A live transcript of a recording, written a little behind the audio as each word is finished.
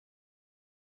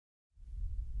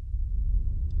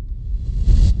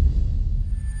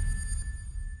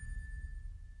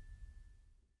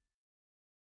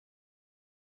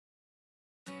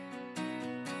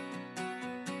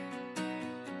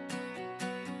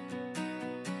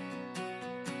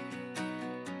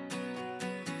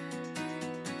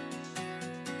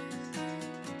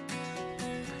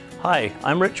Hi,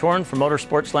 I'm Rich Horn from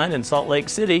Sportsland in Salt Lake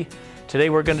City.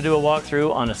 Today we're going to do a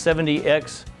walkthrough on a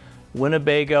 70X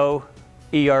Winnebago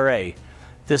ERA.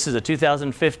 This is a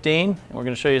 2015, and we're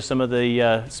going to show you some of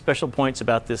the special points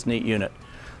about this neat unit.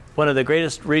 One of the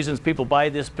greatest reasons people buy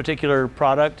this particular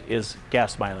product is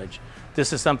gas mileage.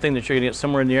 This is something that you're going to get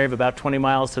somewhere in the area of about 20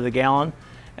 miles to the gallon.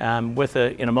 In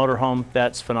a motorhome,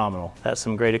 that's phenomenal. That's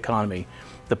some great economy.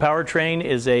 The powertrain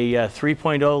is a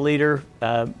 3.0 liter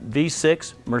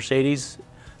V6 Mercedes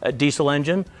diesel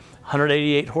engine,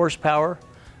 188 horsepower.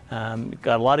 Got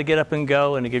a lot of get up and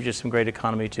go, and it gives you some great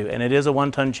economy too. And it is a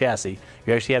 1-ton chassis.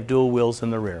 You actually have dual wheels in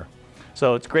the rear.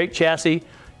 So it's a great chassis.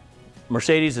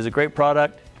 Mercedes is a great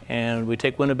product, and we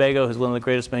take Winnebago, who's one of the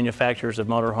greatest manufacturers of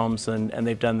motorhomes, and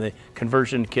they've done the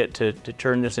conversion kit to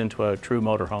turn this into a true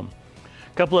motorhome.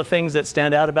 A couple of things that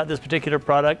stand out about this particular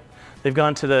product: they've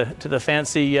gone to the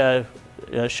fancy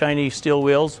shiny steel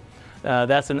wheels.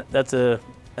 That's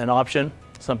an option,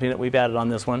 something that we've added on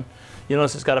this one. You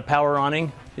notice it's got a power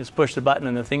awning. You just push the button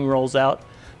and the thing rolls out.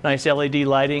 Nice LED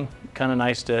lighting, kind of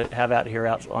nice to have out here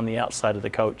on the outside of the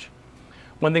coach.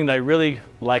 One thing that I really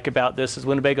like about this is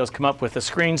Winnebago's come up with a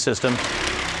screen system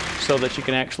so that you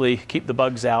can actually keep the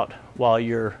bugs out while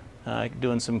you're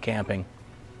doing some camping.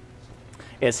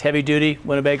 It's heavy duty.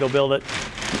 Winnebago built it.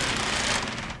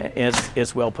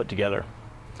 It's well put together.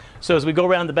 So as we go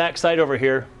around the back side over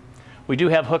here, we do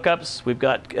have hookups. We've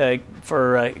got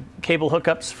cable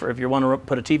hookups for if you want to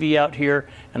put a TV out here,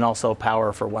 and also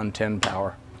power for 110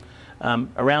 power.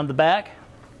 Around the back,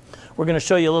 we're going to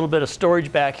show you a little bit of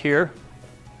storage back here,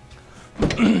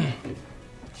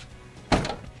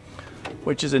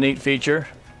 which is a neat feature.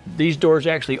 These doors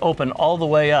actually open all the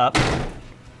way up,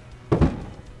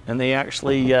 and they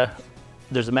actually,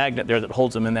 there's a magnet there that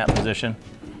holds them in that position.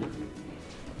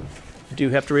 You do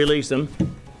have to release them,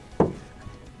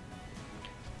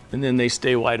 and then they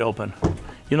stay wide open.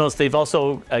 You notice they've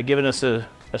also given us a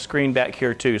screen back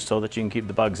here too, so that you can keep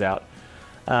the bugs out.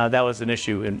 That was an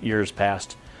issue in years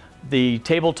past. The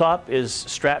tabletop is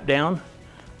strapped down.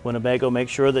 Winnebago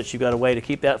makes sure that you've got a way to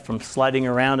keep that from sliding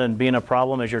around and being a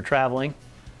problem as you're traveling,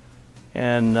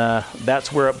 and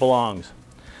that's where it belongs.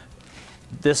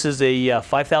 This is a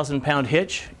 5,000-pound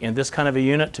hitch. In this kind of a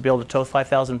unit, to be able to tow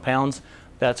 5,000 pounds,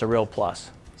 that's a real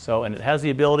plus. So, and it has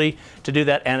the ability to do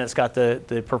that, and it's got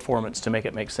the performance to make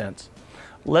it make sense.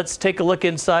 Let's take a look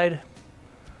inside.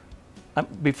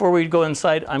 Before we go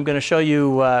inside, I'm going to show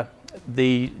you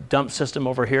the dump system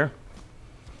over here.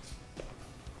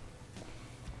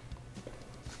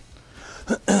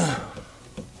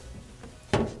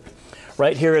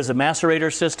 Right here is a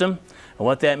macerator system, and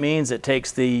what that means, it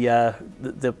takes the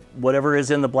whatever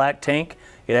is in the black tank,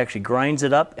 it actually grinds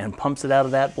it up and pumps it out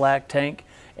of that black tank,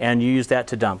 and you use that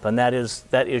to dump, and that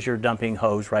is your dumping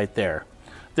hose right there.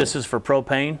 This is for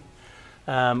propane,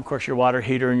 of course your water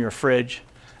heater and your fridge.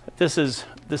 This is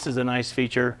a nice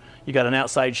feature. You got an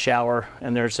outside shower,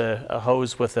 and there's a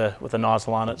hose with a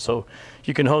nozzle on it, so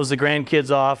you can hose the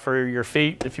grandkids off, or your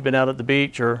feet if you've been out at the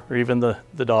beach, or even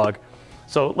the dog.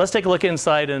 So let's take a look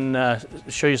inside and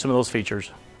show you some of those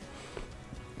features.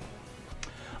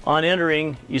 On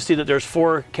entering, you see that there's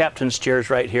 4 captain's chairs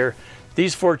right here.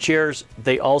 These 4 chairs,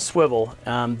 they all swivel.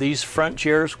 These front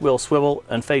chairs will swivel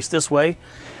and face this way.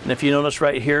 And if you notice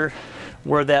right here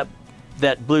where that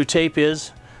blue tape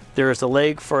is, there is a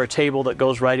leg for a table that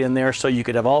goes right in there, so you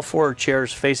could have all 4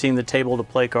 chairs facing the table to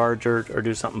play cards or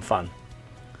do something fun.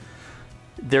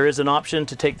 There is an option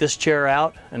to take this chair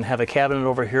out and have a cabinet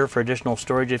over here for additional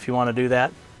storage if you want to do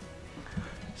that.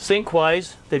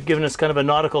 Sink-wise, they've given us kind of a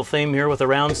nautical theme here with a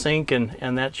round sink, and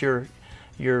that's your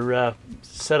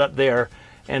setup there.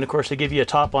 And of course, they give you a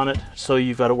top on it, so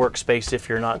you've got a workspace if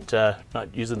you're not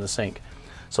using the sink.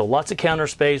 So lots of counter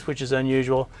space, which is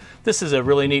unusual. This is a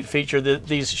really neat feature.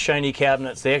 These shiny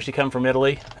cabinets, they actually come from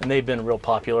Italy, and they've been real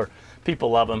popular.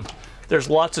 People love them. There's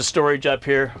lots of storage up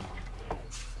here.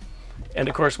 And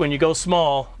of course, when you go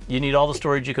small, you need all the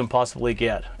storage you can possibly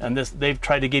get. And they've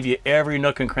tried to give you every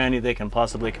nook and cranny they can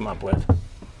possibly come up with.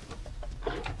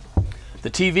 The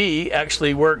TV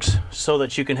actually works so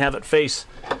that you can have it face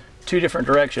 2 different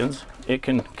directions. It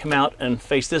can come out and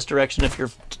face this direction if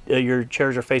your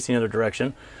chairs are facing the other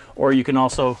direction, or you can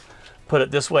also put it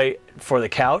this way for the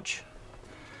couch.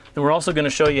 And we're also going to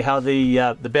show you how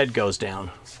the bed goes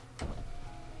down.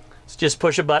 So just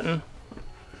push a button,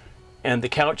 and the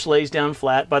couch lays down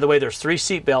flat. By the way, there's 3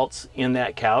 seat belts in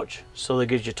that couch, so that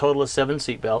gives you a total of 7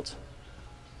 seat belts.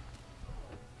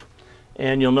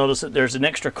 And you'll notice that there's an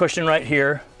extra cushion right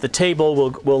here. The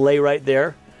table will lay right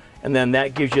there, and then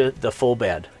that gives you the full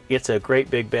bed. It's a great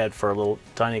big bed for a little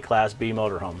tiny Class B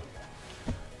motorhome.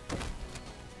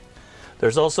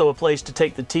 There's also a place to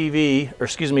take the TV, or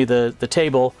excuse me, the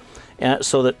table,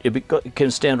 so that it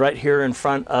can stand right here in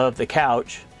front of the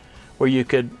couch, where you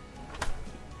could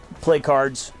play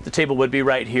cards. The table would be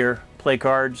right here, play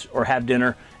cards or have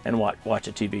dinner and watch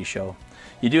a TV show.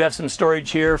 You do have some storage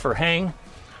here for hang.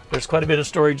 There's quite a bit of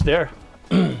storage there.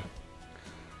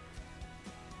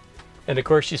 And of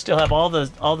course you still have all the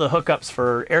hookups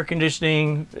for air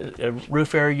conditioning, a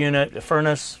roof air unit, a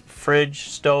furnace, fridge,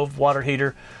 stove, water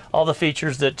heater, all the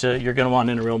features that you're going to want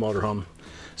in a real motorhome.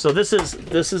 So this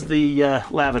is the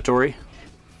lavatory.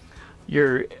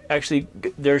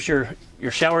 There's your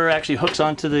shower actually hooks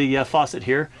onto the faucet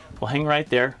here. Will hang right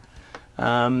there.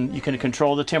 You can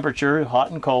control the temperature,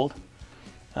 hot and cold.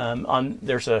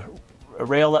 There's a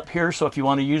rail up here, so if you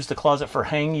want to use the closet for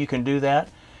hang, you can do that.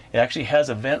 It actually has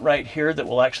a vent right here that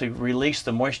will actually release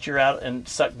the moisture out and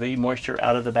suck the moisture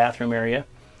out of the bathroom area.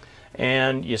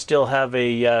 And you still have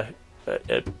a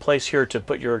place here to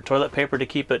put your toilet paper to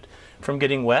keep it from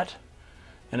getting wet.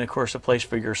 And of course a place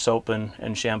for your soap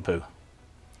and shampoo.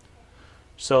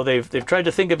 So they've tried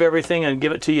to think of everything and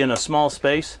give it to you in a small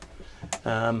space,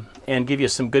 and give you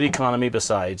some good economy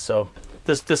besides. So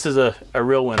this is a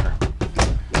real winner.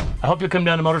 I hope you'll come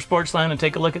down to Motorsportsland and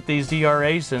take a look at these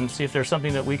ERAs and see if there's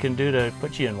something that we can do to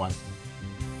put you in one.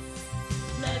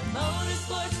 Let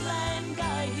Motorsportsland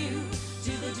guide you.